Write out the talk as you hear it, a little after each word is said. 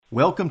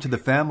Welcome to the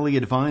Family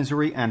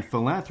Advisory and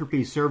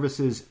Philanthropy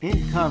Services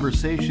in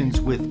Conversations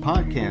with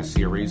podcast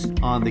series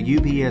on the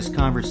UBS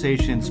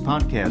Conversations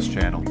podcast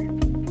channel.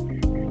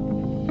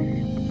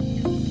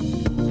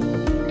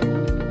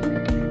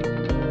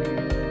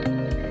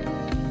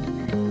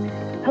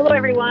 Hello,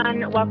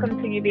 everyone.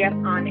 Welcome to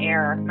UBS On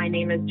Air. My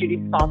name is Judy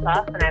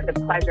Spaltoff, and I have the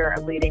pleasure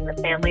of leading the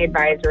Family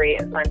Advisory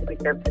and Philanthropy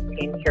Services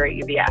team here at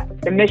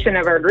UBS. The mission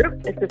of our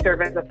group is to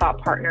serve as a thought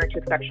partner to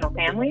exceptional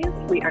families.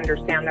 We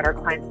understand that our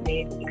clients'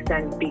 needs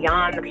extend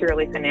beyond the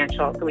purely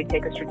financial, so we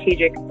take a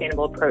strategic,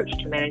 sustainable approach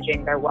to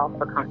managing their wealth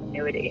for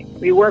continuity.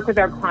 We work with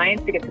our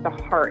clients to get to the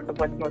heart of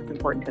what's most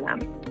important to them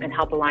and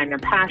help align their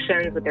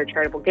passions with their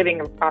charitable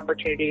giving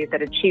opportunities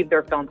that achieve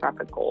their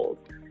philanthropic goals.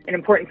 An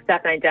important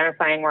step in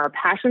identifying where our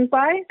passions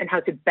lie and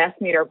how to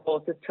best meet our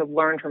goals is to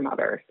learn from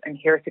others and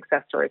hear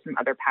success stories from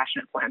other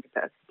passionate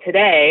philanthropists.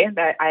 Today,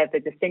 I have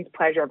the distinct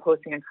pleasure of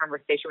hosting a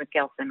conversation with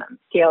Gail Simmons.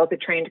 Gail is a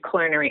trained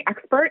culinary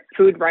expert,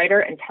 food writer,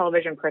 and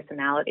television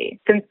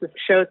personality. Since the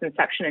show's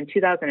inception in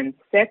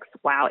 2006,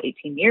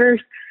 18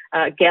 years,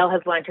 Gail has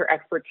lent her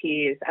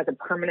expertise as a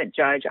permanent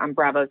judge on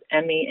Bravo's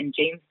Emmy and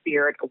James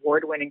Beard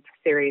award-winning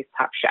series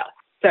Top Chef.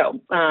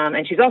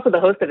 And she's also the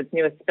host of its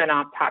newest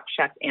spinoff, Top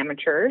Chef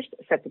Amateurs,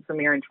 set to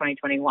premiere in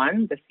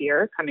 2021, this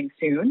year, coming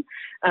soon,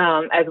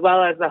 as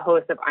well as the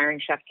host of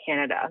Iron Chef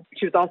Canada.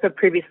 She was also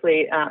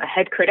previously a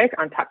head critic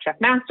on Top Chef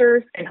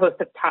Masters and host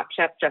of Top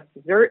Chef Just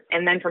Dessert.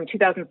 And then from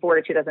 2004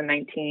 to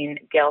 2019,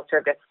 Gail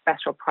served as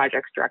Special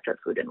Projects Director of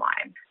Food and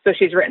Wine. So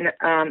she's written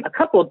a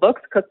couple of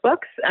books,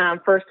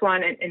 cookbooks. First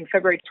one in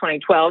February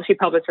 2012, she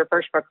published her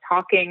first book,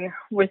 Talking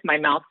with My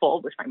Mouth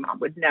Full, which my mom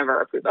would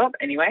never approve of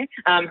anyway.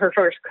 Her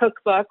first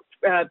cookbook,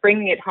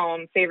 Bringing It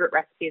Home, Favorite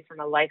Recipes from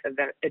a Life of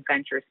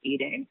Adventurous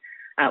Eating,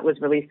 was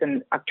released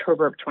in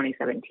October of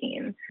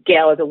 2017.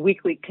 Gail is a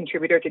weekly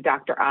contributor to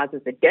Dr.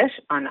 Oz's A Dish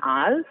on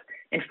Oz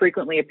and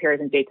frequently appears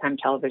in daytime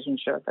television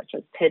shows such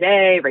as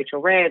Today, Rachel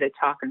Ray, The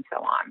Talk, and so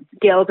on.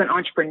 Gail is an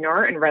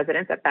entrepreneur in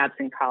residence at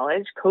Babson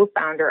College,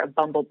 co-founder of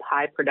Bumble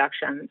Pie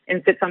Productions,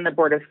 and sits on the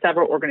board of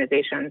several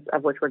organizations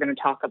of which we're going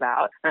to talk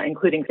about,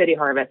 including City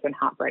Harvest and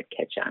Hot Bread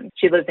Kitchen.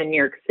 She lives in New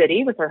York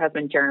City with her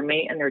husband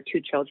Jeremy and their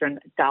two children,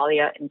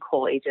 Dahlia and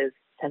Cole, ages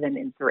 7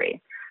 and 3.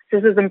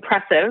 This is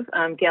impressive.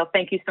 Gail,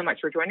 thank you so much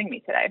for joining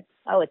me today.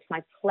 Oh, it's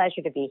my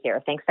pleasure to be here.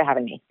 Thanks for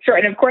having me. Sure.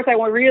 And of course, I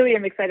really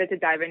am excited to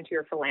dive into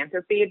your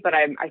philanthropy, but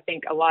I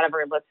think a lot of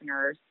our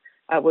listeners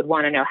would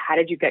want to know, how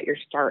did you get your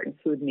start in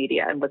food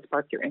media and what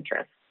sparked your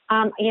interest?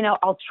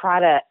 I'll try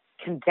to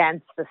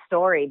condense the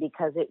story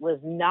because it was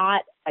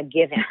not a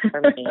given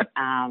for me.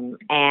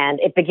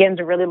 And it begins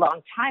a really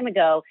long time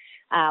ago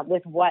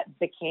with what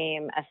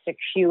became a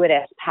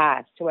circuitous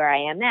path to where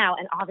I am now.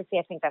 And obviously,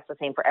 I think that's the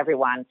same for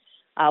everyone.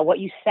 What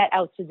you set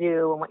out to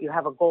do and what you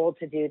have a goal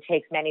to do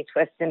takes many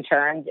twists and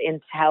turns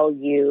until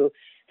you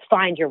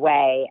find your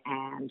way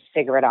and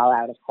figure it all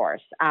out, of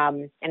course.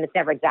 And it's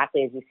never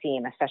exactly as you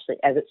seem, especially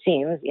as it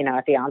seems,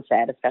 at the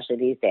onset, especially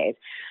these days.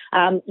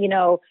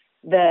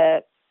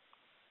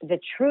 The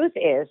truth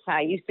is,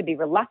 I used to be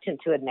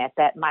reluctant to admit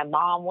that my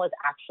mom was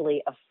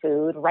actually a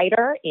food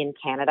writer in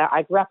Canada.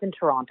 I grew up in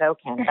Toronto,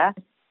 Canada,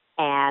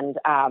 and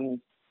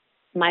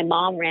my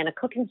mom ran a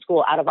cooking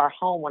school out of our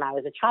home when I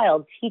was a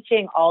child,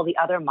 teaching all the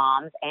other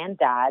moms and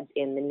dads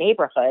in the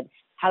neighborhood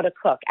how to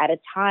cook at a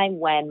time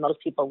when most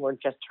people were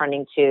just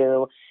turning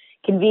to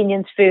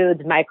convenience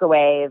foods,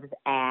 microwaves,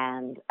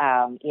 and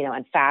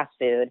fast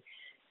food.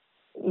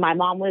 My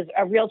mom was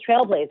a real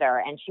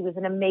trailblazer, and she was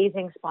an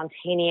amazing,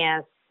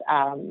 spontaneous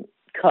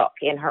cook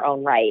in her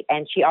own right.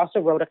 And she also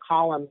wrote a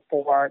column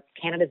for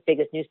Canada's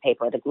biggest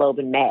newspaper, the Globe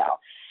and Mail.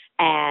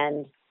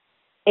 And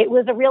it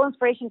was a real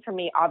inspiration for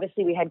me.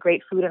 Obviously, we had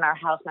great food in our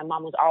house. My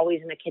mom was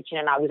always in the kitchen,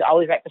 and I was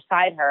always right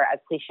beside her, as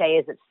cliche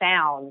as it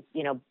sounds,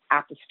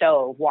 at the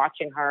stove,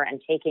 watching her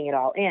and taking it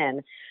all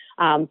in.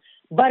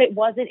 But it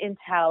wasn't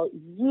until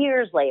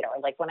years later,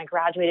 like when I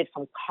graduated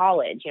from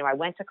college, I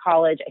went to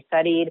college, I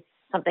studied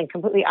something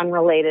completely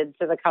unrelated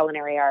to the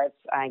culinary arts.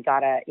 I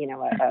got a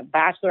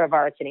Bachelor of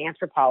Arts in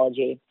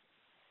anthropology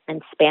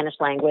and Spanish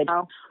language.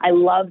 I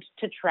loved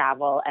to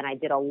travel, and I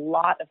did a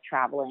lot of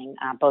traveling,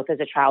 both as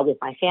a child with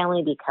my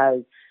family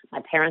because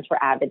my parents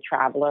were avid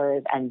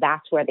travelers, and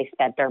that's where they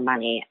spent their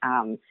money.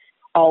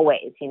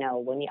 Always, when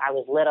I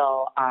was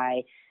little,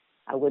 I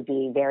would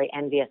be very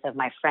envious of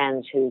my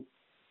friends who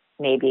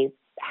maybe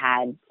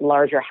had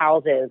larger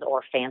houses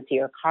or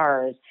fancier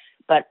cars,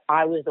 but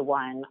I was the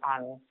one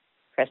on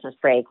Christmas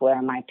break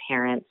where my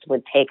parents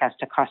would take us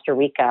to Costa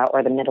Rica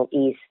or the Middle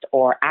East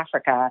or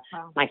Africa.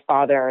 Wow. My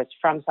father is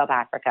from South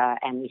Africa,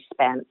 and we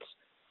spent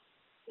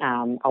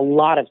a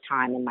lot of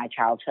time in my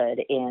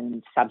childhood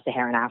in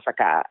sub-Saharan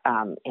Africa,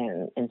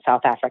 in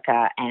South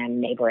Africa and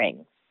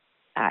neighboring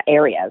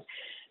areas.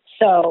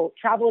 So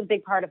travel is a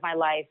big part of my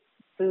life.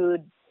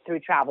 Food through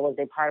travel is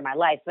a big part of my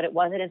life, but it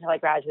wasn't until I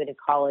graduated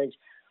college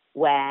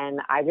when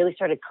I really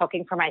started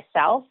cooking for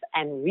myself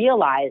and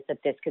realized that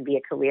this could be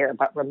a career.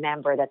 But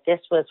remember that this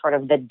was sort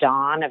of the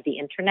dawn of the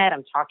internet.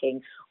 I'm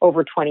talking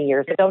over 20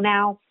 years ago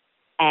now.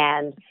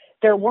 And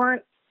there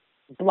weren't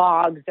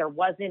blogs. There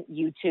wasn't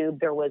YouTube.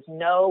 There was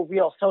no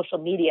real social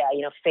media.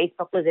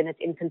 Facebook was in its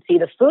infancy.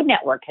 The Food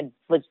Network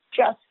was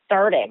just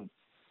starting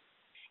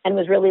and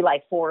was really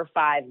like 4 or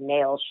 5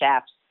 male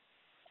chefs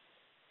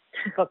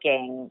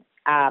cooking.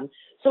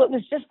 So it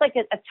was just like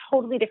a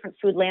totally different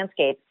food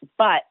landscape,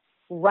 but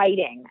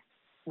writing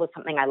was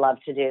something I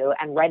loved to do.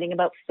 And writing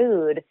about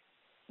food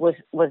was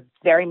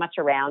very much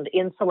around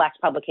in select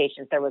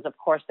publications. There was, of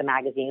course, the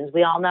magazines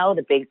we all know,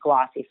 the big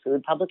glossy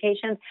food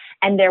publications.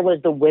 And there was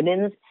the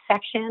women's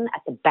section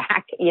at the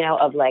back,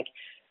 of like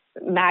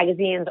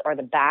magazines, or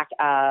the back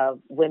of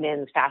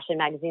women's fashion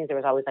magazines. There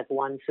was always like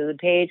one food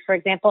page, for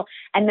example.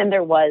 And then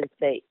there was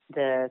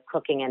the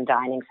cooking and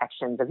dining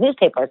sections of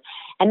newspapers.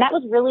 And that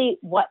was really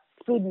what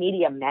food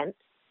media meant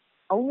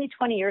only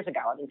 20 years ago.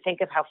 I mean,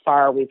 think of how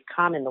far we've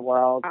come in the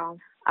world.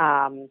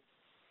 Wow.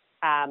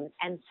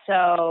 And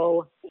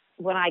so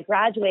when I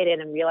graduated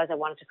and realized I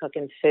wanted to cook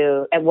in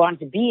food and wanted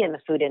to be in the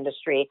food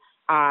industry,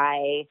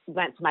 I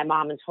went to my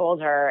mom and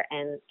told her,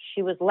 and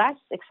she was less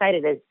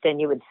excited than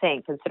you would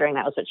think, considering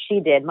that was what she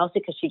did,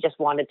 mostly because she just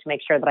wanted to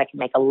make sure that I could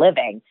make a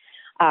living.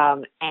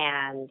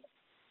 And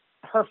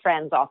her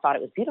friends all thought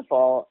it was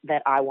beautiful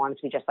that I wanted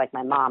to be just like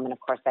my mom. And of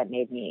course that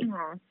made me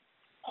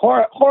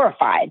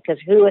horrified,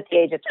 because who at the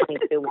age of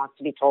 22 wants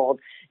to be told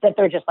that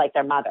they're just like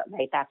their mother,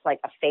 right? That's like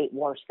a fate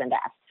worse than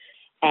death.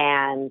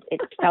 And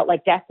it felt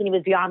like destiny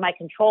was beyond my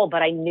control,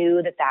 but I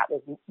knew that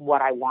was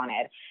what I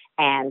wanted.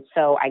 And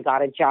so I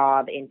got a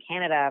job in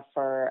Canada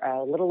for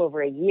a little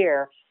over a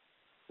year,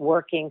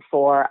 working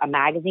for a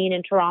magazine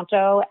in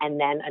Toronto and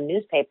then a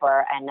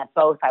newspaper. And at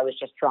both, I was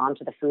just drawn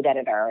to the food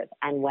editors.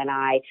 And when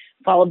I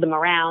followed them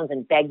around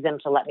and begged them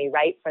to let me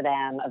write for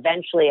them,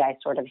 eventually I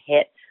sort of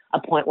hit a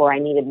point where I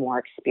needed more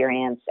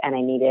experience, and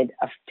I needed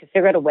to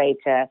figure out a way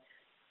to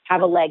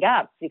have a leg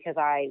up, because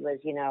I was,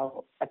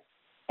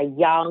 a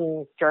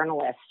young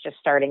journalist just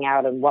starting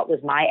out, and what was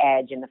my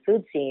edge in the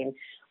food scene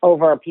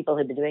over people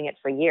who'd been doing it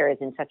for years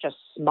in such a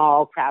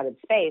small, crowded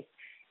space.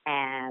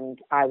 And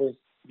I was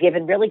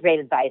given really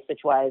great advice, which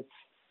was,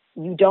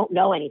 you don't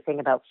know anything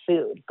about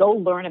food. Go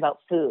learn about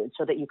food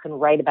so that you can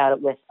write about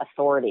it with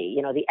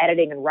authority. The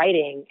editing and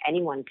writing,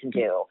 anyone can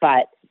do.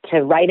 But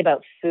to write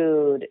about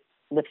food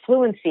with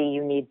fluency,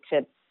 you need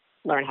to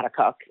learn how to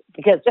cook,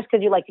 because just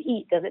because you like to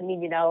eat doesn't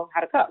mean you know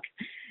how to cook.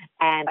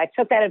 And I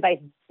took that advice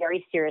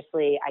very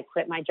seriously. I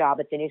quit my job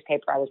at the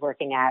newspaper I was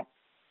working at,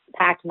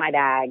 packed my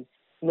bags,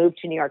 moved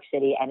to New York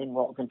City, and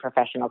enrolled in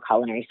professional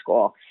culinary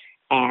school.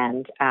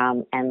 And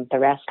the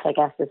rest, I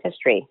guess, is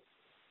history.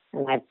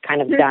 And I've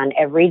kind of done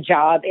every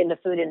job in the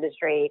food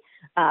industry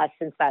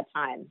since that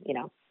time,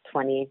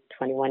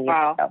 21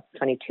 years ago,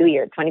 22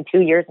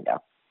 years ago.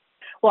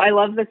 Well, I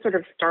love the sort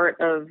of start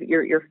of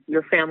your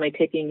family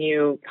taking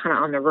you kind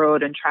of on the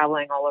road and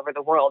traveling all over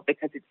the world,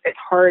 because it's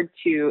hard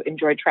to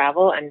enjoy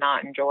travel and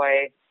not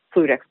enjoy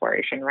food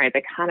exploration, right?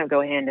 They kind of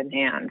go hand in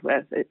hand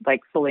with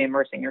like fully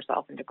immersing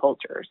yourself into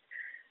cultures.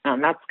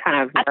 That's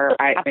kind of where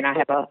I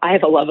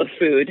have a love of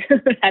food.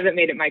 I haven't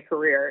made it my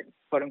career,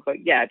 quote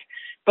unquote, yet,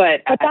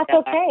 but that's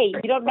okay.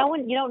 You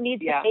don't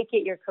need to make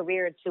it your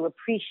career to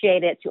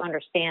appreciate it, to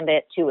understand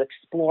it, to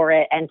explore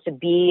it, and to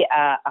be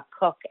a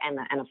cook and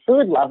a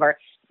food lover.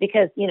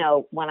 Because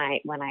when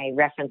I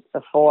referenced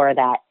before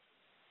that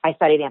I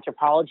studied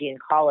anthropology in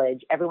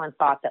college, everyone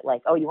thought that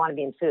like, oh, you want to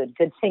be in food.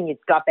 Good thing you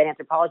got that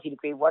anthropology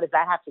degree. What does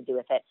that have to do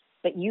with it?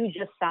 But you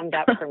just summed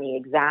up for me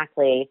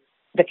exactly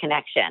the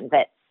connection,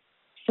 that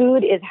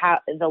food is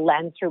the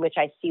lens through which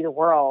I see the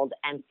world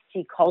and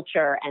see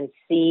culture and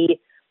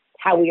see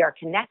how we are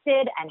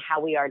connected and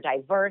how we are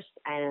diverse.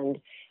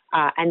 And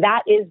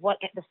that is what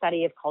the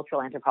study of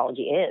cultural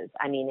anthropology is.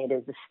 I mean, it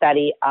is the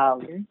study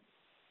of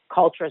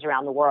cultures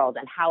around the world,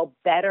 and how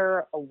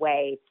better a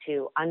way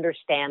to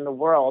understand the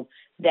world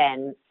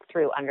than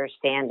through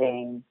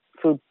understanding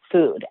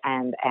food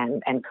and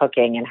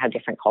cooking, and how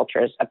different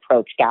cultures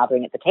approach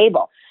gathering at the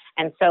table.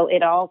 And so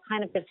it all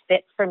kind of just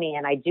fits for me.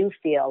 And I do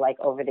feel like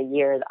over the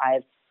years,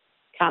 I've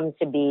come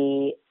to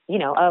be,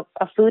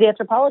 a food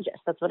anthropologist.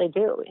 That's what I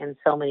do in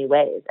so many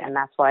ways. And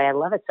that's why I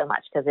love it so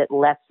much, because it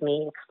lets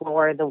me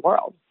explore the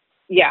world.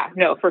 Yeah,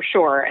 no, for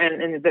sure.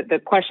 And the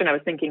question I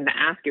was thinking to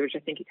ask you, which I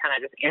think you kind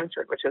of just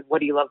answered, which is, what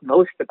do you love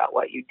most about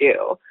what you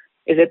do?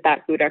 Is it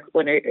that food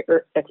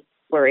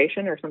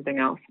exploration or something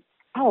else?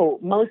 Oh,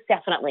 most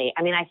definitely.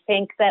 I mean, I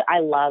think that I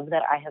love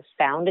that I have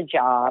found a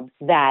job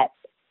that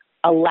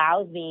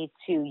allows me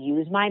to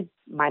use my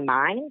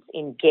mind,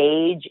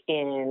 engage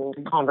in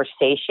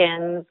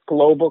conversations,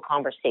 global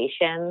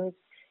conversations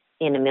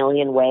in a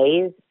million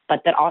ways,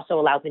 but that also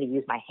allows me to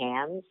use my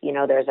hands.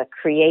 There's a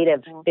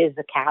creative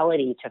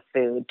physicality to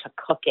food, to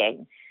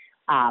cooking,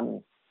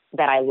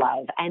 that I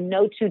love. And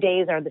no 2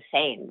 days are the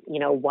same.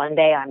 One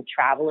day I'm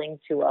traveling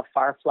to a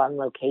far-flung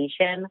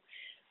location,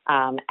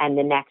 and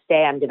the next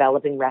day I'm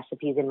developing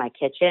recipes in my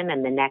kitchen,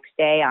 and the next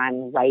day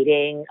I'm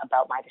writing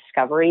about my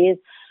discoveries,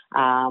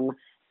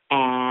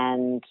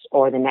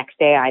 or the next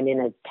day I'm in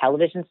a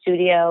television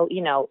studio.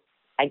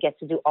 I get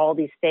to do all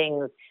these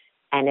things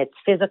And it's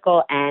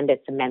physical and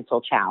it's a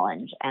mental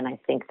challenge. And I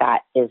think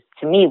that is,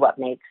 to me, what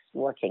makes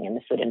working in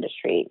the food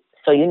industry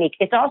so unique.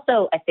 It's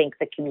also, I think,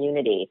 the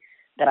community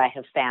that I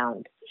have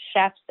found.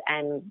 Chefs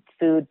and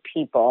food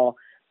people,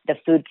 the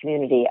food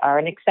community, are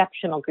an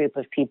exceptional group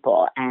of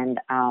people. And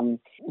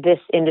this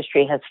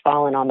industry has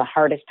fallen on the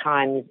hardest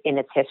times in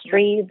its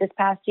history this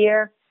past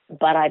year,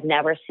 but I've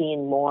never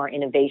seen more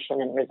innovation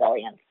and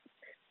resilience.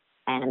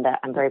 And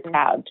I'm very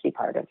proud to be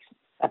part of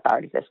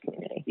this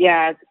community.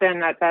 Yeah, it's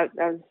been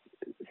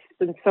it's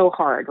been so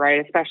hard,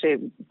 right? Especially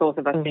both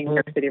of us being New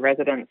York City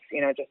residents,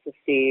 just to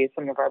see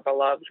some of our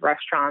beloved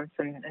restaurants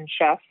and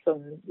chefs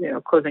and,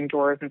 closing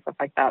doors and stuff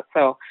like that.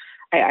 So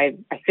I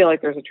feel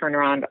like there's a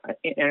turnaround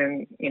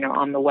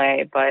on the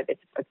way, but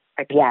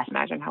I can't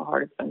imagine how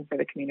hard it's been for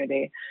the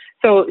community.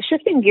 So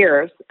shifting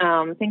gears,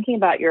 thinking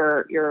about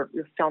your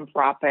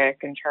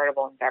philanthropic and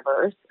charitable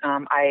endeavors,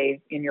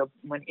 in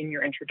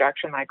your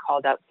introduction, I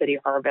called out City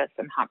Harvest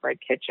and Hot Bread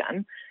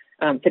Kitchen.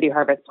 City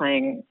Harvest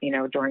playing,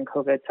 during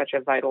COVID, such a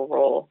vital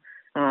role,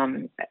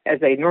 as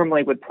they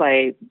normally would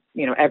play,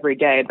 every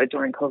day, but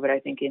during COVID, I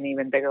think an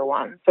even bigger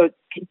one. So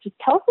just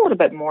tell us a little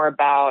bit more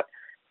about,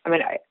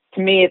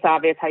 to me, it's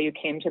obvious how you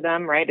came to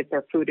them, right? It's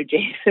their food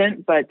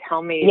adjacent, but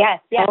tell me,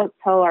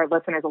 tell our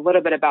listeners a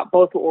little bit about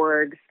both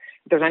orgs,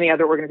 if there's any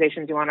other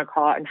organizations you want to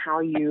call out, and how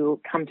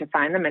you come to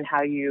find them, and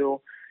how do you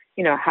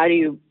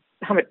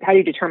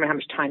determine how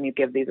much time you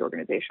give these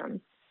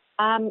organizations?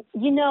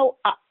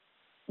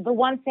 The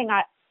one thing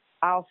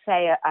I'll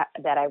say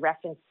that I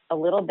referenced a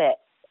little bit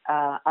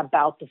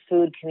about the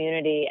food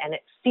community, and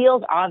it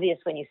feels obvious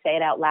when you say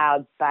it out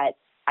loud, but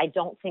I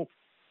don't think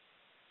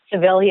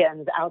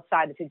civilians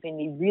outside the food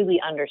community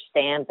really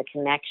understand the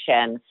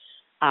connection,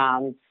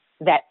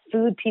 that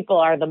food people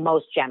are the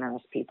most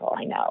generous people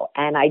I know.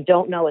 And I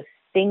don't know a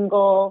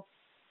single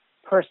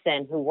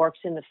person who works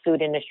in the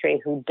food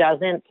industry who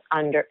doesn't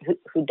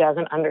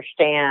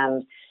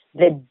understand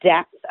the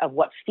depth of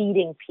what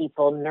feeding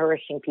people,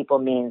 nourishing people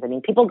means.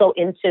 People go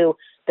into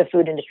the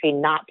food industry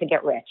not to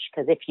get rich,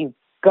 because if you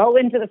go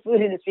into the food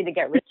industry to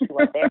get rich, you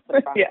are there for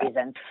the wrong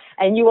reason,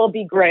 and you will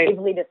be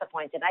gravely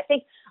disappointed. I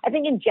think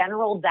in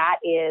general that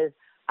is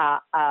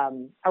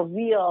a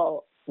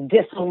real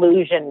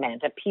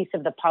disillusionment, a piece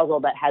of the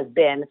puzzle that has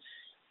been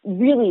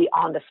really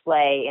on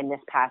display in this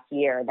past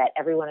year, that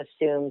everyone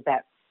assumes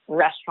that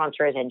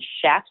restaurateurs and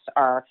chefs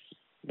are,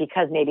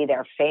 because maybe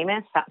they're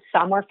famous,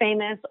 some are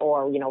famous,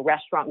 or,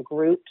 restaurant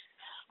groups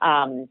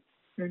are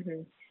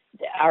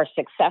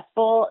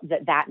successful,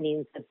 that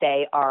means that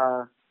they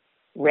are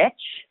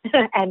rich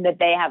and that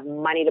they have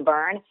money to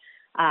burn.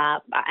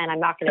 And I'm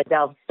not going to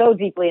delve so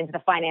deeply into the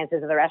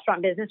finances of the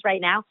restaurant business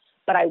right now,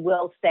 but I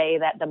will say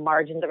that the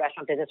margins of the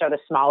restaurant business are the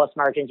smallest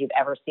margins you've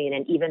ever seen.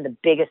 And even the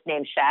biggest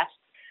name chefs,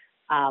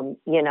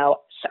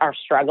 are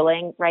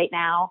struggling right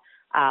now,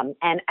 and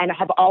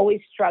have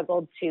always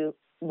struggled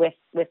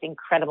with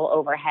incredible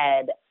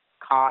overhead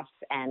costs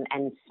and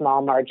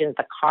small margins.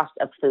 The cost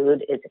of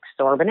food is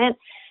exorbitant,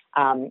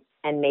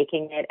 and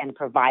making it and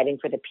providing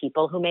for the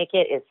people who make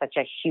it is such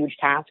a huge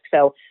task.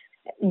 So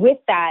with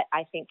that,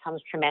 I think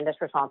comes tremendous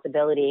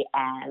responsibility,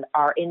 and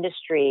our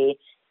industry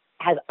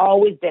has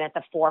always been at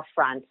the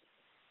forefront.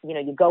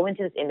 You go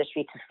into this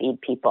industry to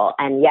feed people,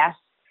 and yes,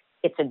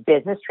 it's a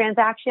business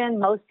transaction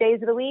most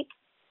days of the week.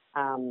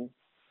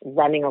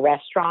 Running a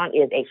restaurant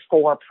is a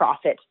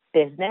for-profit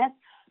business,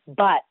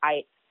 but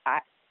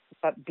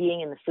but being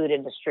in the food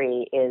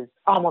industry is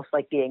almost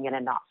like being in a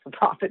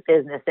not-for-profit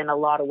business in a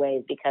lot of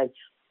ways, because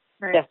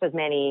just as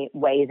many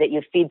ways that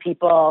you feed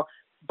people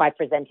by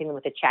presenting them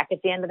with a check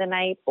at the end of the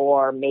night,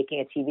 or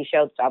making a TV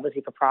show that's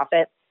obviously for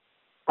profit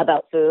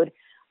about food,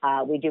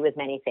 we do as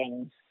many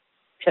things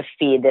to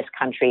feed this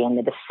country and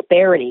the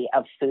disparity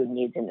of food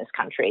needs in this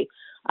country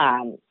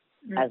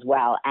as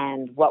well.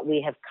 And what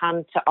we have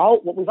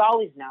what we've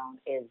always known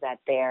is that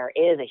there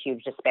is a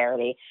huge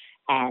disparity,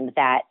 and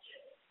that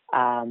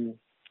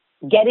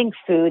getting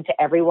food to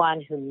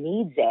everyone who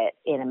needs it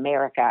in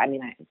America,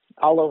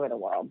 all over the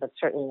world, but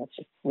certainly let's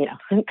just,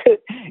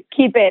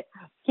 keep it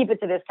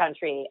to this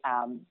country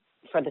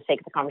for the sake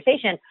of the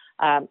conversation.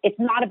 It's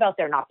not about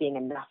there not being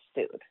enough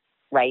food,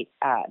 right?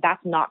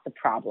 That's not the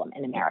problem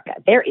in America.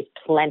 There is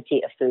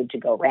plenty of food to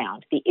go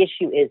around. The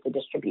issue is the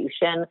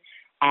distribution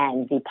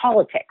and the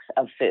politics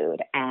of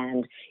food,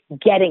 and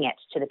getting it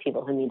to the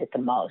people who need it the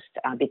most,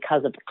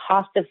 because of the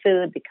cost of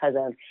food, because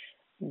of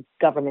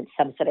government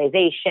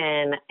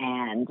subsidization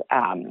and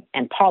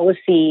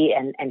policy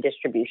and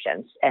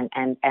distributions and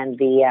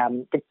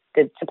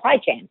the supply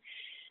chain.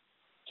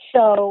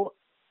 So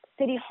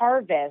City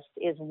Harvest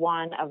is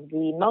one of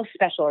the most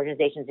special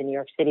organizations in New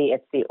York City.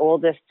 It's the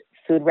oldest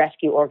food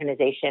rescue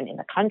organization in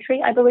the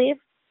country, I believe.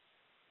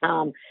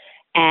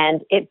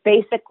 And it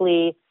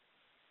basically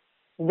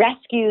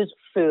rescues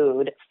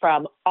food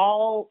from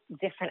all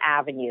different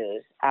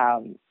avenues,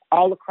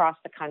 all across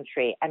the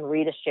country, and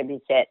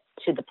redistributes it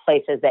to the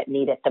places that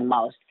need it the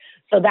most.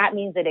 So that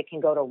means that it can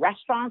go to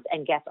restaurants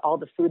and gets all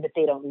the food that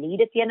they don't need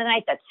at the end of the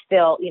night. That's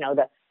still,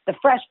 the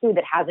fresh food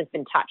that hasn't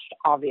been touched,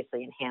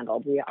 obviously, and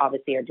handled. We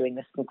obviously are doing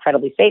this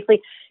incredibly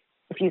safely.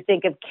 if you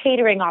think of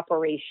catering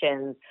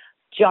operations,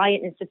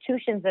 giant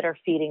institutions that are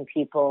feeding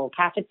people,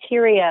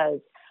 cafeterias,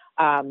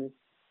 and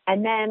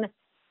then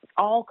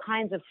all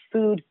kinds of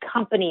food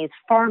companies,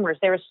 farmers.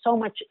 There is so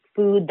much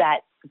food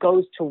that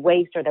goes to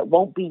waste or that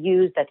won't be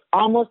used, that's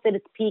almost at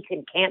its peak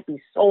and can't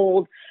be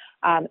sold.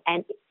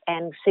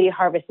 And City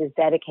Harvest is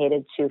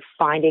dedicated to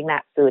finding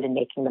that food and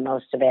making the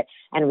most of it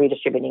and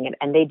redistributing it.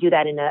 And they do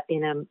that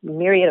in a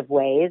myriad of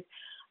ways.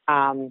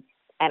 And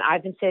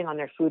I've been sitting on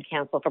their food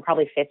council for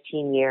probably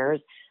 15 years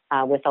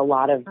with a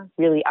lot of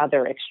really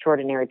other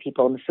extraordinary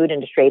people in the food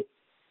industry.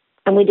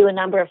 And we do a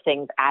number of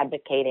things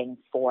advocating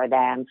for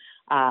them,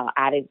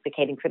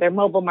 advocating for their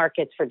mobile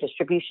markets, for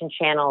distribution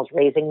channels,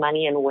 raising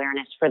money and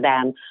awareness for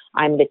them.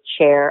 I'm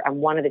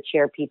one of the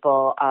chair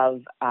people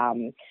of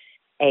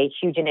a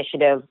huge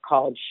initiative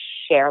called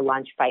Share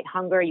Lunch, Fight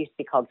Hunger. It used to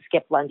be called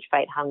Skip Lunch,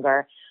 Fight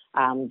Hunger,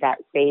 that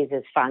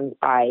raises funds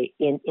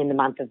in the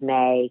month of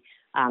May,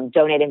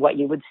 donating what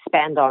you would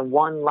spend on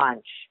one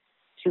lunch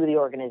to the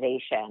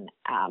organization.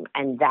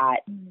 And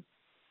that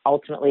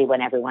ultimately,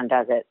 when everyone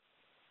does it,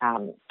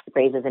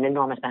 raises an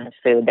enormous amount of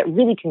food that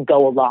really can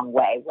go a long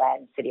way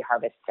when City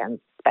Harvest spends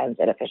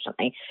it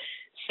efficiently.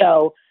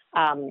 So,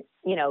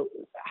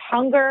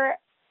 hunger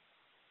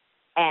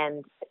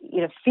and,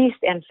 feast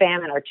and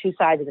famine are two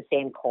sides of the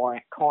same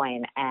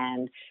coin.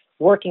 And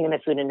working in the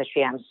food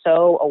industry, I'm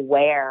so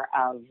aware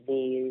of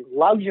the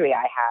luxury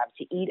I have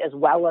to eat as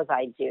well as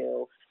I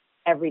do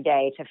every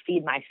day, to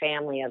feed my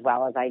family as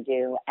well as I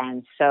do.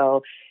 And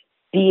so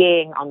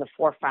being on the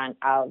forefront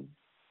of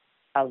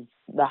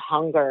the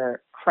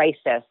hunger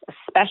crisis,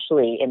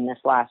 especially in this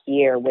last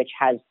year, which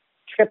has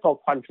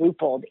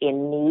quadrupled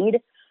in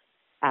need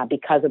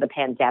because of the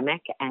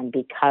pandemic and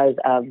because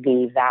of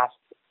the vast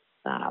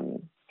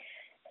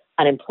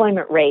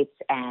unemployment rates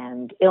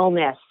and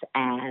illness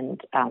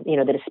and,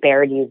 the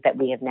disparities that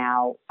we have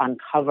now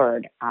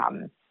uncovered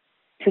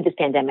through this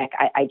pandemic.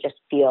 I just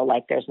feel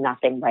like there's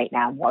nothing right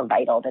now more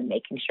vital than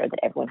making sure that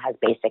everyone has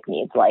basic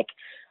needs like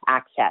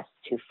access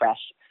to fresh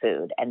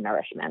food and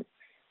nourishment.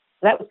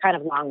 That was kind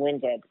of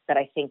long-winded, but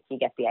I think you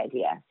get the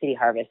idea. City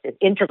Harvest is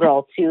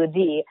integral to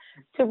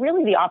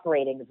really the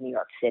operating of New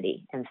York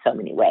City in so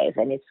many ways,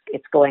 and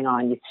it's going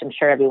on. I'm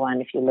sure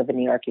everyone, if you live in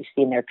New York, you've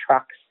seen their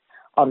trucks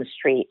on the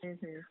street,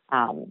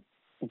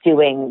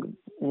 doing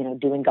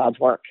God's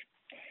work.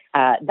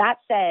 That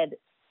said,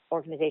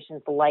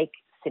 organizations like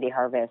City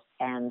Harvest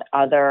and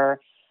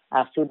other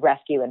food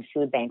rescue and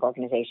food bank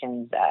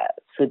organizations,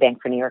 Food Bank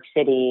for New York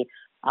City,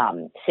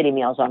 City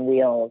Meals on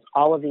Wheels,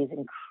 all of these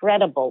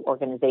incredible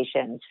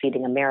organizations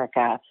feeding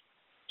America,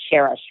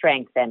 Share Our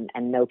Strength, and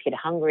No Kid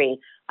Hungry.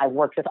 I've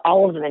worked with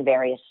all of them in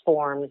various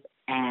forms,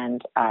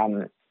 and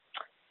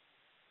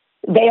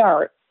they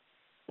are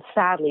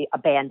sadly a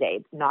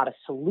Band-Aid, not a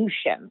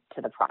solution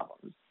to the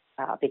problem,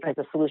 because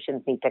the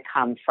solutions need to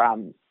come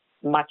from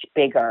much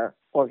bigger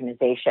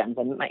organizations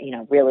and,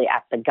 really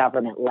at the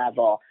government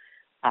level.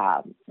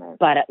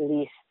 But at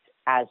least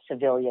as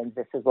civilians,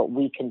 this is what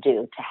we can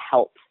do to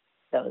help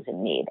those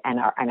in need and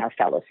our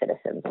fellow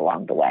citizens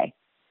along the way.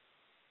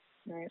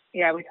 Right.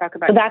 Yeah, we talk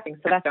about that's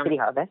City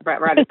Harvest.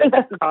 Right, at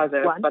different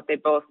causes, but they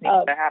both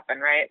need to happen,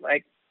 right?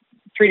 Like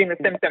treating the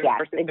symptoms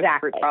versus the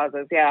root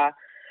causes. Yeah.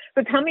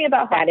 So tell me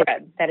about hunger.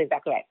 That is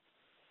exactly right.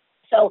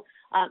 So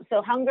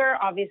hunger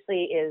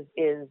obviously is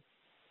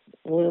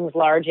looms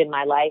large in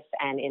my life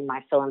and in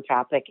my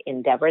philanthropic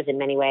endeavors in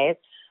many ways.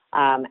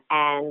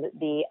 And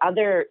the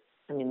other,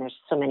 there's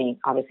so many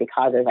obviously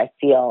causes I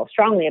feel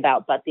strongly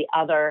about, but the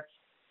other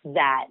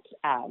that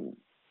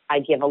I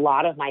give a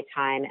lot of my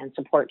time and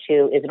support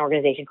to is an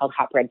organization called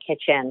Hot Bread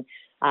Kitchen,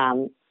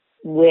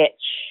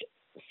 which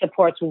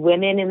supports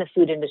women in the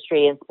food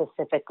industry, and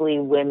specifically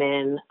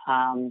women,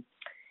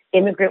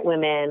 immigrant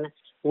women,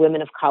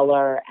 women of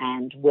color,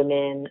 and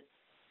women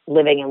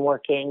living and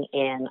working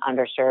in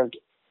underserved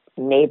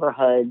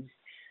neighborhoods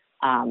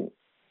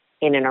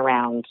in and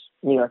around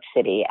New York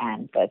City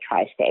and the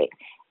tri-state.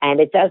 And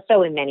it does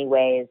so in many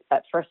ways,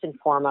 but first and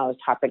foremost,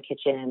 Hot Bread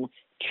Kitchen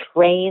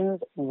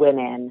trains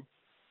women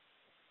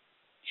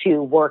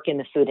to work in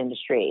the food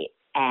industry.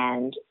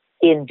 And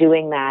in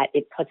doing that,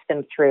 it puts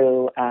them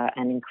through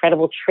an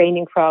incredible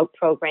training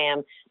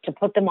program to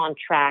put them on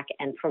track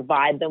and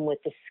provide them with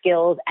the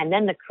skills and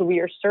then the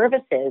career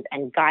services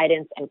and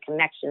guidance and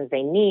connections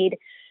they need,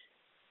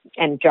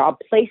 and job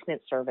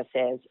placement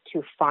services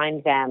to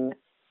find them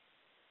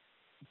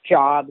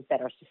jobs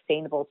that are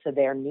sustainable to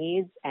their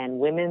needs and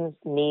women's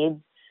needs,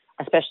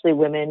 especially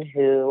women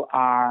who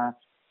are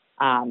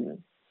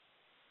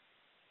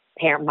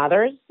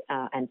mothers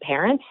and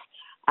parents,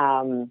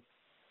 are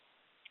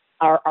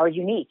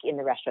unique in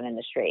the restaurant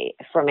industry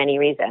for many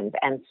reasons.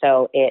 And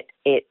so it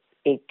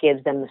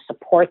gives them the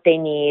support they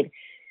need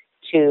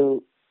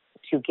to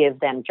give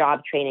them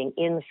job training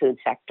in the food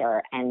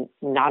sector, and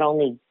not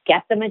only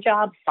get them a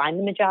job, find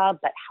them a job,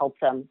 but help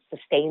them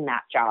sustain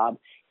that job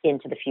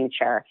into the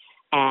future.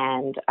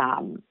 And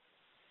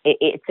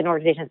it's an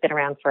organization that's been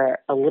around for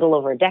a little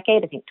over a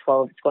decade. I think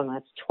 12, it's going on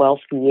its 12th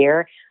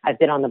year. I've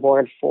been on the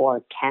board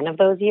for 10 of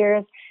those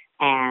years.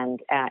 And,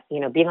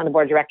 being on the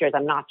board of directors,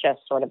 I'm not just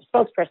sort of a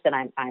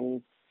spokesperson.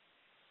 I'm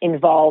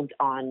involved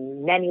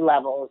on many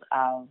levels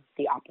of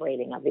the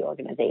operating of the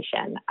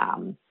organization.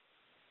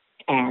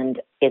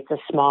 And it's a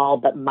small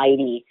but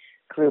mighty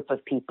group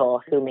of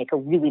people who make a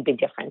really big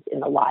difference in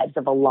the lives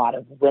of a lot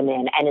of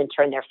women and in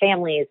turn their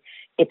families.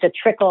 It's a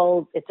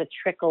trickle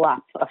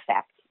up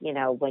effect.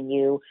 When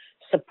you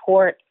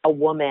support a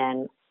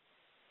woman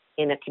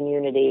in a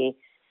community,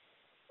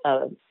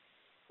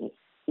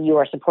 you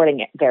are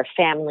supporting their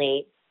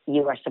family,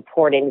 you are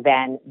supporting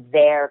then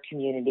their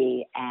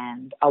community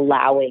and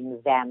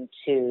allowing them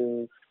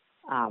to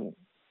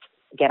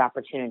get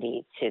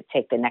opportunity to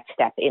take the next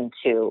step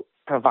into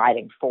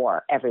providing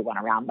for everyone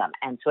around them.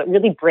 And so it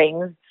really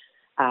brings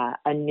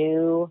a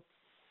new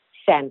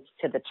sense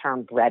to the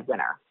term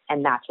breadwinner.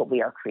 And that's what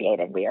we are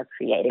creating. We are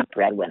creating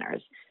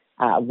breadwinners,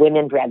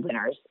 women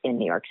breadwinners in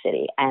New York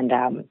City. And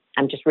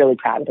I'm just really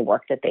proud of the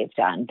work that they've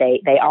done.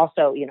 They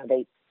also,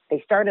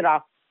 they started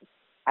off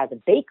as a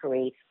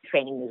bakery,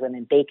 training these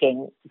women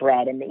baking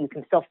bread, and that you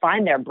can still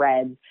find their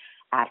breads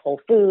at Whole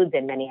Foods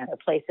and many other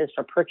places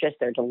for purchase.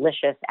 They're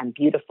delicious and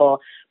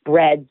beautiful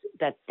breads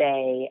that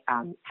they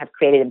have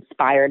created,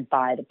 inspired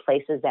by the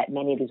places that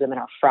many of these women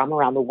are from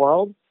around the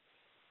world.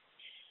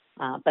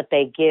 But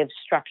they give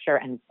structure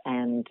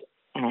and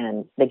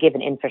they give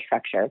an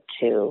infrastructure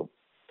to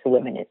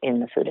women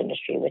in the food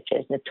industry, which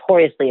is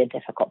notoriously a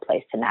difficult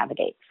place to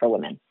navigate for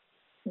women.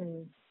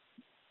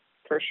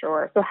 For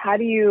sure. So how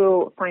do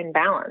you find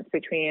balance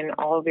between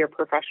all of your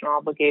professional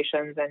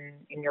obligations and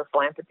in your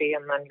philanthropy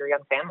and then your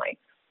young family?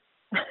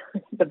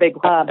 The big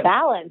question.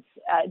 Balance.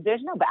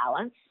 There's no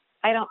balance.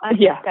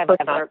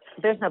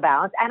 There's no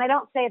balance. And I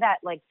don't say that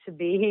like to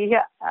be,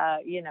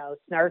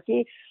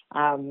 snarky.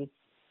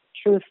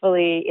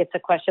 Truthfully, it's a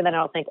question that I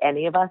don't think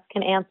any of us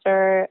can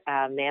answer,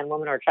 man,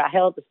 woman, or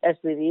child,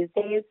 especially these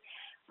days,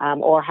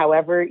 or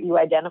however you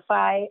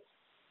identify.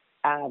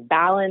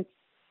 Balance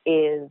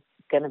is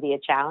going to be a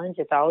challenge.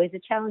 It's always a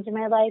challenge in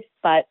my life,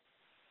 but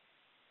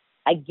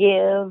I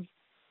give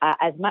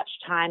as much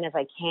time as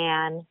I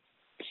can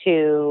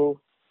to,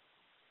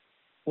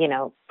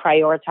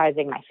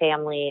 prioritizing my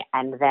family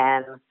and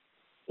then,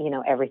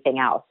 everything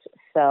else.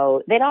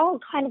 So that all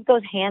kind of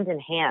goes hand in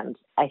hand,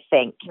 I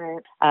think.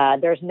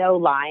 Right. There's no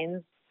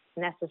lines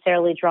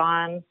necessarily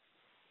drawn,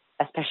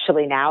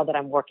 especially now that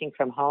I'm working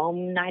from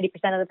home 90%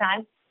 of the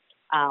time.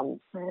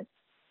 Right.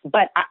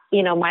 But,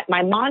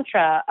 my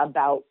mantra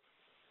about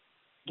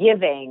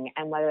giving,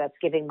 and whether that's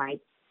giving my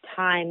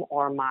time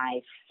or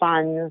my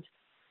funds,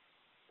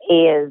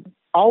 is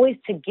always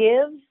to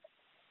give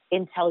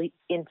until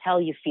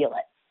you feel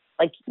it.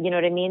 Like, you know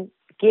what I mean?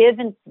 Give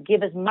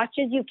as much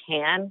as you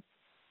can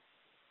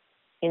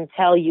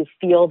until you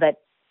feel that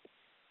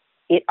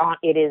it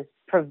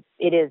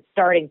is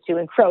starting to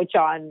encroach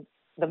on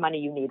the money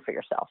you need for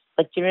yourself.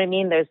 Like, do you know what I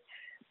mean? There's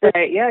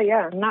right.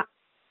 Yeah.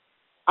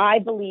 I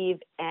believe,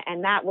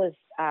 and that was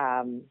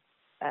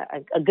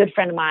a good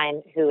friend of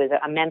mine who is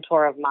a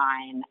mentor of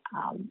mine,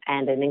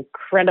 and an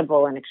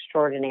incredible and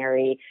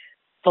extraordinary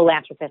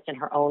philanthropist in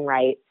her own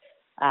right,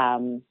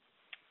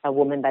 a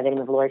woman by the name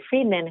of Lori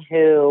Friedman,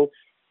 who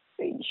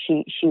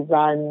she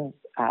runs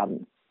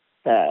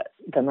the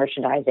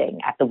merchandising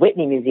at the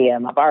Whitney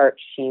Museum of Art.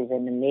 She's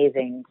an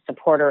amazing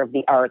supporter of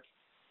the arts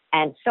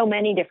and so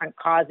many different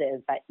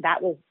causes. But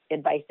that was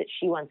advice that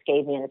she once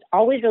gave me, and it's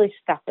always really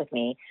stuck with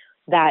me,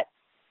 that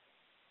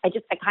I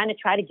kind of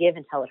try to give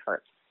until it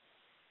hurts.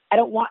 I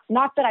don't want,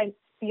 not that I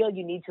feel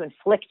you need to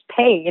inflict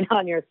pain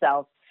on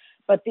yourself,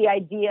 but the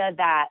idea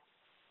that,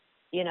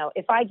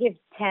 if I give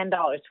 $10,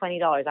 $20,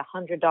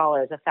 $100,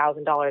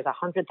 $1,000,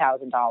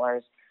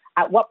 $100,000,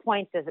 at what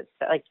point does it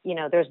start,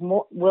 there's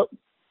more,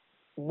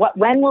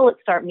 when will it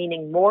start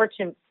meaning more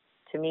to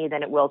me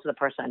than it will to the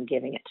person I'm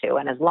giving it to?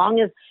 And as long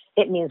as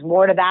it means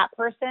more to that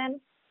person,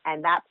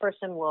 and that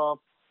person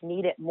will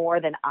need it more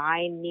than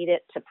I need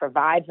it to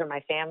provide for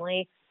my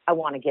family, I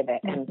want to give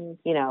it. Mm-hmm.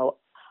 And,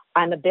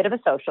 I'm a bit of a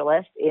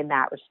socialist in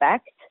that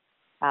respect.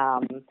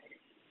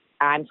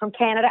 I'm from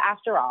Canada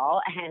after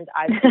all, and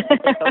I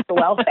believe social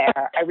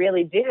welfare. I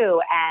really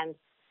do. And,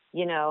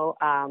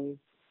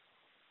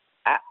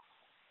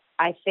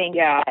 I think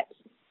that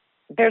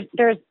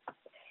there's,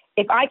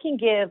 if I can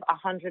give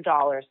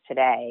 $100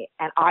 today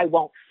and I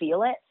won't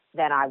feel it,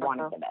 then I want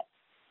to give it.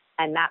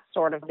 And that's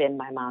sort of been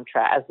my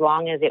mantra. As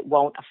long as it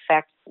won't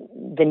affect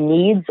the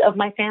needs of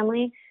my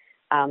family,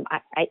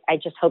 I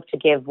just hope to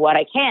give what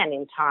I can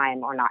in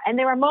time or not. And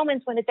there are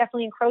moments when it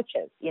definitely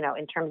encroaches,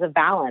 in terms of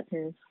balance.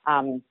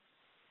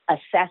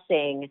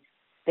 Assessing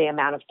the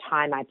amount of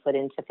time I put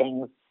into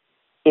things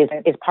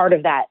is part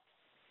of that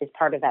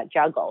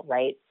juggle,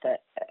 right? The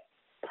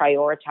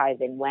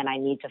prioritizing when I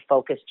need to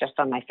focus just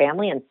on my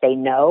family and say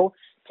no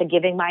to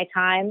giving my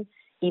time,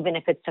 even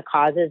if it's to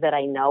causes that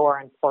I know are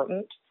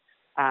important.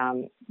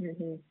 I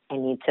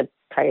need to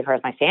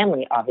prioritize my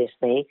family,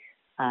 obviously.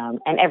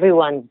 And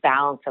everyone's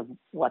balance of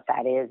what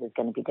that is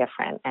going to be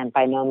different. And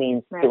by no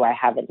means do I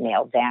have it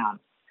nailed down.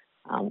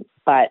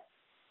 But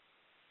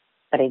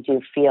I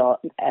do feel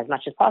as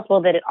much as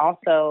possible that it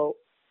also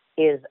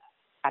is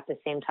at the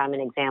same time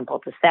an example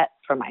to set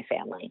for my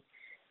family.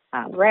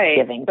 Right.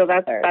 Giving so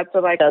that's like,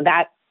 so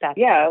that's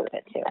yeah.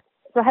 It too.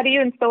 So how do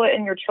you instill it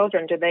in your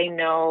children? Do they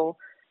know?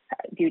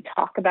 Do you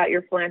talk about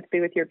your philanthropy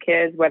with your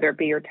kids, whether it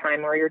be your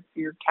time or your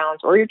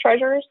talents or your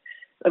treasures?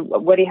 How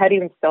do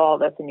you instill all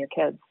this in your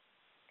kids?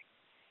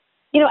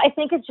 I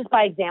think it's just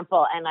by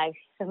example, and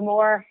the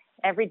more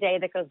every day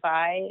that goes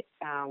by,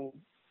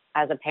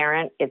 as a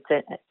parent, it's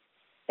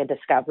a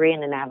discovery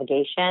and a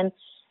navigation.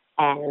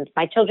 And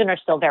my children are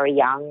still very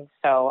young,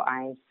 so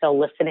I'm still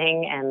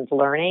listening and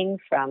learning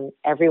from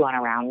everyone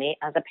around me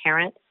as a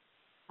parent.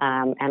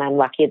 And I'm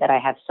lucky that I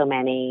have so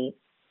many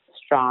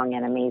strong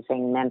and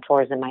amazing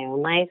mentors in my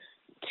own life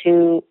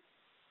to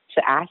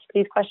ask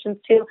these questions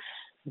to.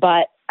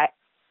 But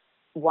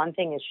one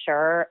thing is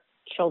sure,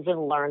 children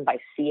learn by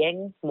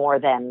seeing more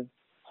than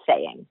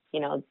saying.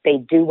 They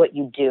do what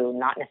you do,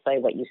 not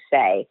necessarily what you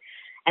say.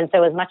 And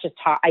so as much as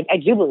I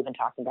do believe in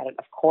talking about it,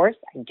 of course,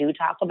 I do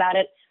talk about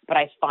it, but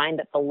I find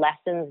that the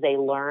lessons they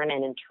learn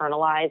and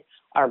internalize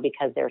are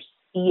because they're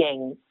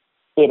seeing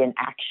it in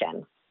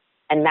action.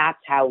 And that's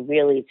how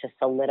really to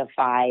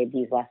solidify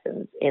these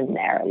lessons in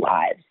their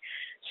lives.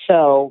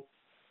 So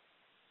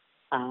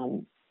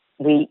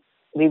we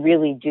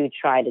really do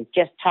try to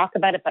just talk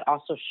about it, but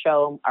also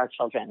show our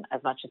children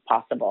as much as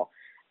possible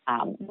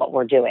what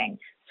we're doing.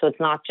 So it's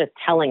not just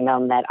telling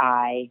them that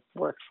I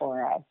work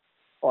for a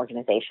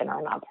organization or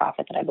a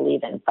nonprofit that I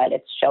believe in, but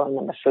it's showing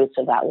them the fruits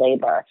of that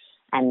labor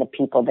and the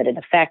people that it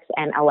affects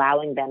and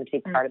allowing them to be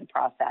part of the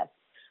process.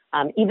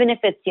 Even if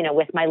it's,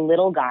 with my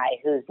little guy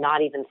who's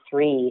not even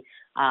 3,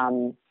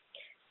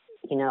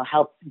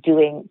 help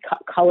doing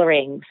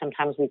coloring.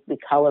 Sometimes we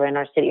color in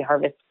our City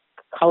Harvest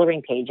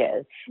coloring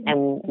pages,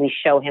 and we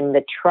show him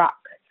the truck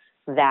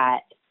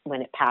that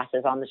when it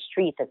passes on the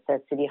street that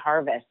says City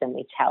Harvest, and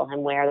we tell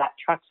him where that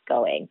truck's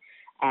going.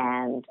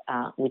 And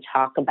we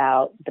talk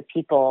about the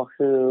people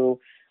who,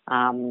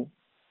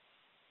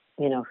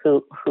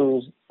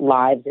 whose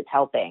lives it's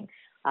helping.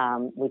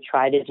 We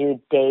try to do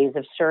days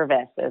of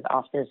service as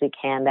often as we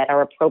can that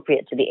are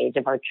appropriate to the age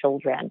of our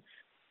children.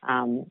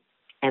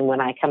 And when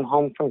I come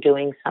home from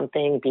doing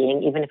something,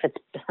 even if it's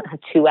a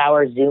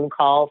 2-hour Zoom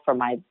call for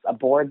a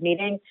board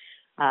meeting,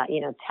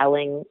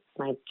 telling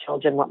my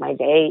children what my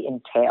day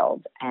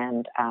entailed.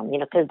 And,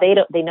 because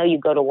they know you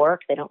go to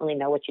work, they don't really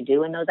know what you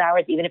do in those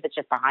hours, even if it's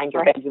just behind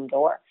your bedroom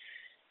door.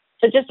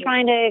 So just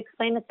trying to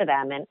explain it to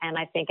them. And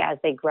I think as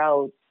they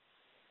grow,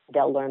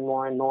 they'll learn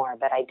more and more.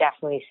 But I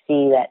definitely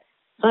see that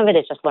some of it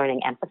is just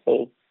learning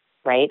empathy,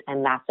 right?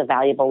 And that's a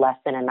valuable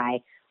lesson. And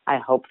I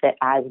hope that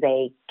as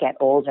they get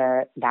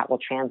older, that will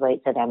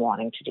translate to them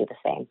wanting to do the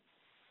same.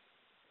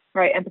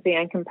 Right. Empathy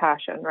and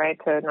compassion, right?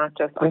 To not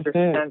just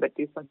understand, but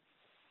do something.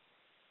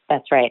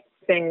 That's right.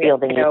 Feel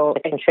the need to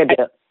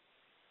contribute.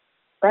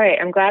 Right.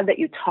 I'm glad that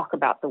you talk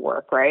about the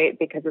work, right?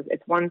 Because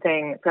it's one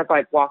thing, it's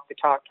like walk the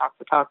talk,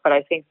 but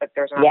I think that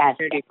there's an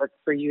opportunity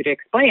for you to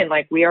explain,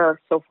 like, we are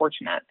so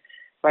fortunate,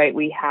 right?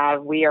 We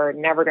are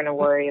never going to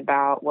worry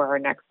about where our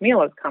next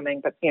meal is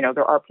coming, but,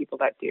 there are people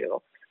that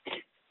do.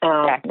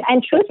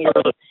 And truthfully,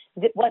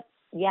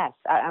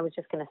 I was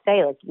just going to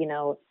say,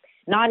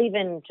 not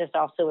even just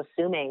also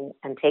assuming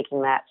and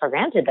taking that for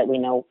granted that we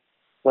know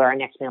where our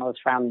next meal is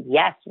from.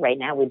 Yes, right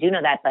now we do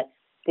know that, but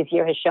this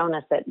year has shown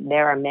us that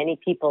there are many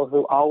people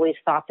who always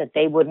thought that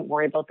they wouldn't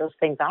worry about those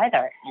things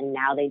either, and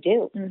now they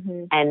do.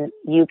 Mm-hmm. And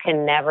you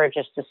can never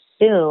just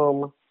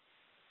assume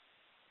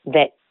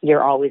that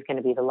you're always going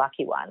to be the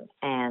lucky one.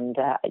 And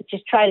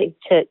just try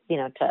to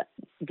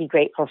be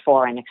grateful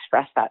for and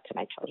express that to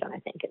my children, I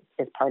think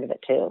is part of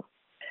it too.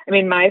 I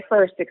mean, my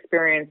first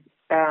experience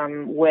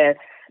with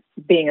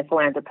being a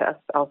philanthropist,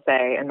 I'll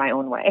say in my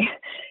own way,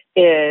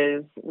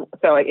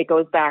 so it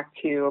goes back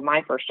to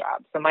my first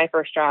job. So my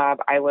first job,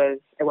 I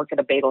worked at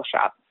a bagel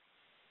shop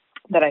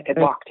that I could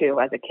walk to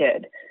as a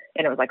kid.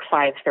 And it was like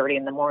 5:30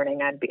 in the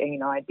morning. I'd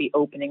be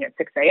opening at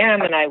 6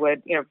 a.m. And I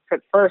would, for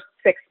the first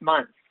 6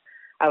 months,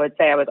 I would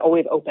say I was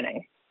always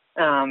opening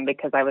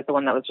because I was the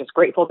one that was just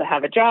grateful to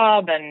have a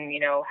job and,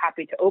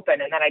 happy to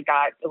open. And then I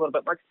got a little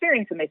bit more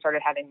experience and they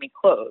started having me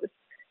close.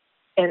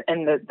 And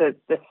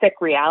the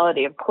sick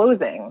reality of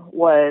closing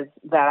was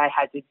that I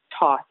had to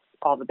toss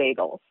all the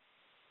bagels.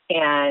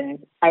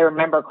 And I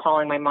remember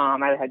calling my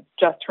mom. I had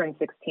just turned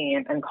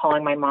 16 and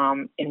calling my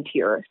mom in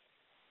tears.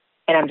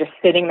 And I'm just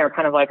sitting there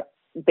kind of like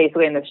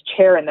basically in this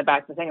chair in the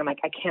back of the thing. I'm like,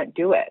 I can't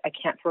do it. I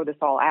can't throw this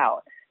all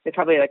out. There's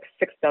probably like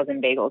 6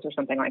 dozen bagels or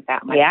something like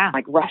that. My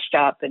mom rushed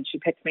up and she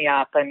picked me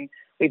up and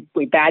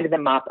we bagged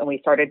them up and we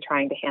started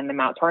trying to hand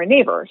them out to our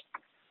neighbors.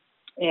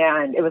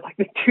 And it was like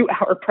this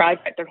 2-hour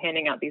project of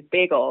handing out these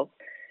bagels.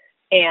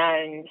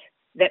 And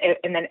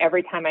then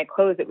every time I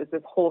closed, it was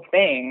this whole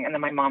thing. And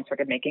then my mom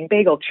started making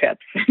bagel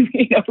chips.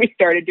 We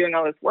started doing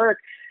all this work,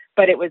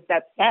 but it was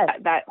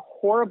that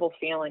horrible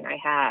feeling I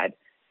had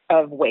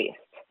of waste.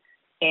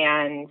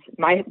 And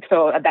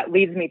so that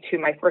leads me to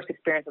my first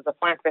experience as a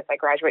philanthropist. I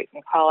graduate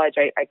from college.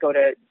 I go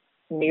to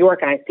New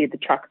York and I see the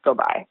truck go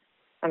by.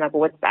 I'm like,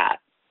 well, what's that?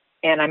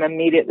 And I'm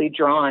immediately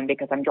drawn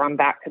because I'm drawn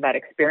back to that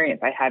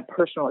experience. I had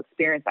personal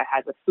experience I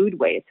had with food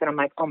waste. And I'm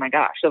like, oh my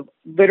gosh. So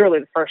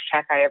literally the first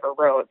check I ever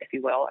wrote, if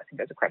you will, I think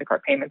there's a credit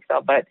card payment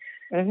still, but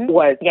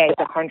was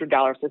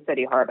 $100 to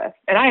City Harvest.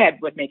 And I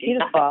was making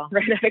nothing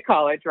right out of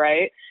college,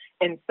 right?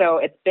 And so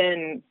it's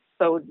been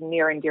so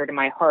near and dear to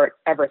my heart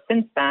ever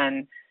since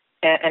then.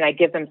 And I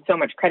give them so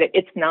much credit.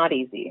 It's not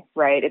easy,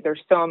 right?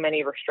 There's so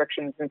many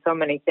restrictions and so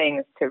many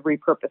things to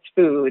repurpose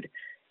food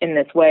in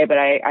this way, but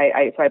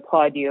so I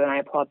applaud you, and I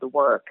applaud the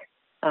work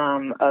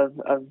of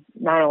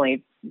not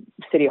only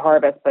City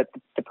Harvest, but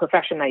the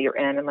profession that you're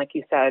in. And like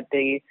you said,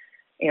 I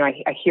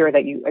hear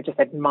that I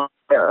just admire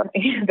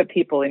the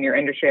people in your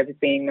industry as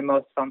being the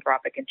most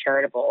philanthropic and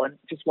charitable, and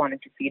just wanting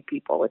to feed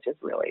people, which is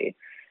really,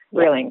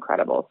 really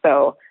incredible.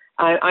 So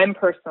I'm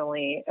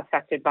personally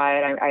affected by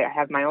it. I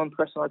have my own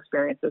personal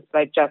experiences,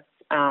 but I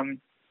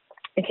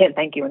can't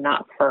thank you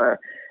enough for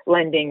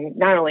lending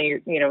not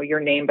only your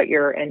name, but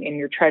your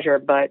treasure,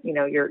 but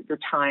your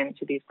time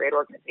to these great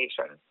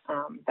organizations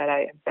that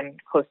I have been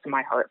close to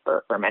my heart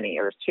for many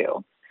years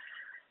too.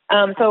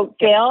 So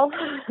Gail,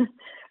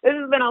 this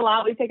has been a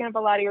lot. We've taken up a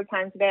lot of your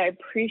time today. I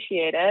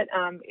appreciate it.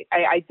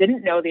 I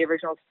didn't know the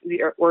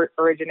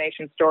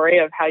origination story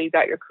of how you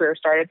got your career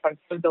started, so I'm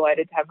so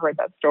delighted to have heard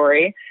that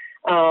story.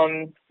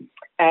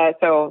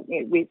 So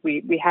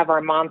we have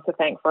our moms to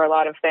thank for a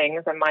lot of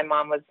things, and my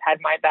mom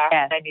had my back,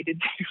 and I needed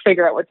to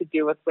figure out what to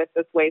do with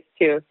this waste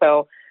too.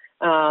 So,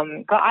 but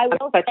I was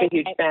such a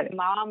huge fan.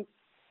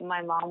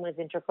 My mom was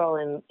integral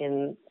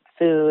in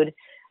food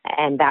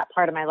and that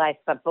part of my life,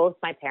 but both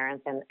my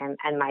parents and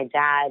my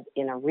dad,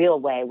 in a real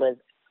way, was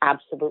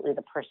absolutely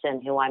the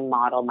person who I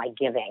model my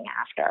giving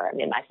after. I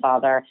mean, my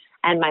father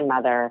and my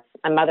mother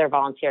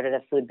volunteered at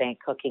a food bank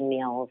cooking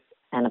meals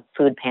and a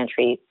food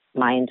pantry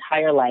my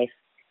entire life.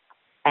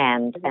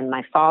 And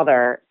my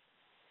father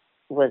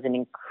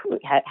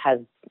has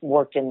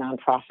worked in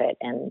nonprofit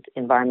and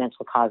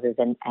environmental causes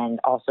and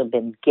also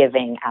been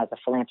giving as a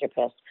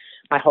philanthropist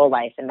my whole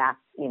life. And that's,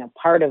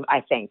 part of,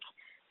 I think,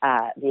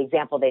 the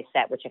example they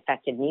set, which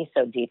affected me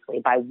so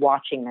deeply by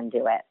watching them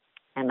do it.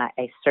 And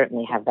I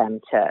certainly have them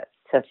to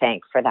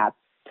thank for that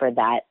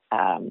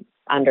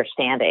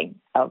understanding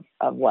of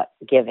what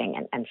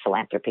giving and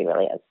philanthropy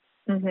really is.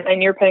 Mm-hmm.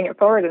 And you're paying it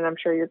forward, and I'm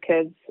sure your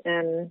kids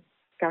in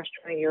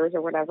 20 years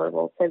or whatever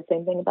will say the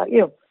same thing about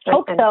you.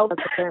 Hope so.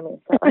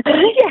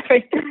 Yeah,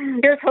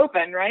 here's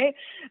hoping, right?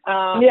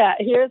 So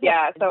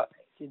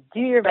do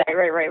your best.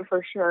 Right,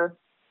 for sure.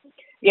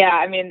 Yeah,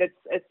 I mean,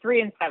 it's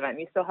 3 and 7.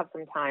 You still have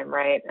some time,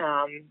 right?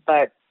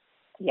 But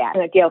yeah,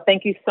 Gail,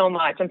 thank you so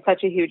much. I'm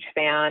such a huge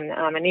fan,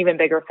 an even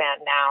bigger fan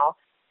now.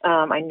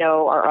 I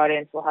know our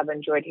audience will have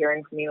enjoyed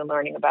hearing from you and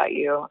learning about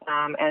you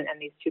and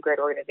these two great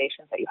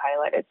organizations that you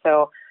highlighted.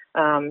 So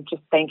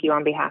just thank you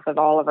on behalf of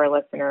all of our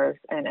listeners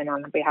and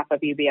on behalf of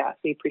UBS.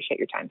 We appreciate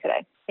your time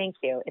today. Thank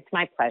you. It's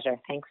my pleasure.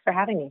 Thanks for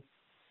having me.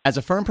 As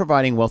a firm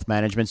providing wealth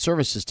management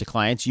services to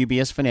clients,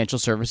 UBS Financial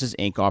Services,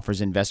 Inc. offers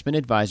investment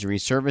advisory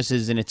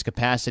services in its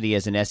capacity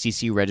as an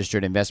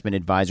SEC-registered investment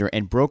advisor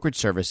and brokerage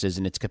services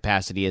in its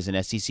capacity as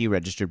an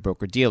SEC-registered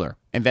broker-dealer.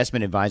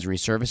 Investment advisory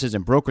services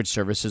and brokerage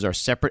services are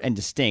separate and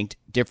distinct,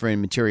 differ in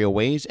material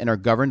ways, and are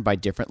governed by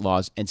different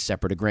laws and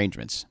separate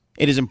arrangements.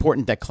 It is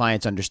important that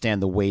clients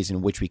understand the ways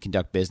in which we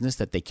conduct business,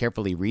 that they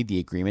carefully read the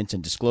agreements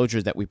and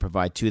disclosures that we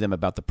provide to them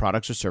about the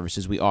products or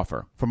services we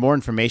offer. For more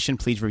information,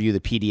 please review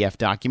the PDF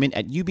document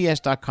at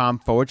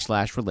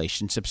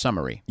ubs.com/relationship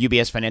summary.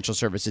 UBS Financial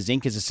Services,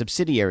 Inc. is a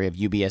subsidiary of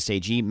UBS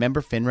AG,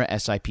 member FINRA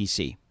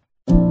SIPC.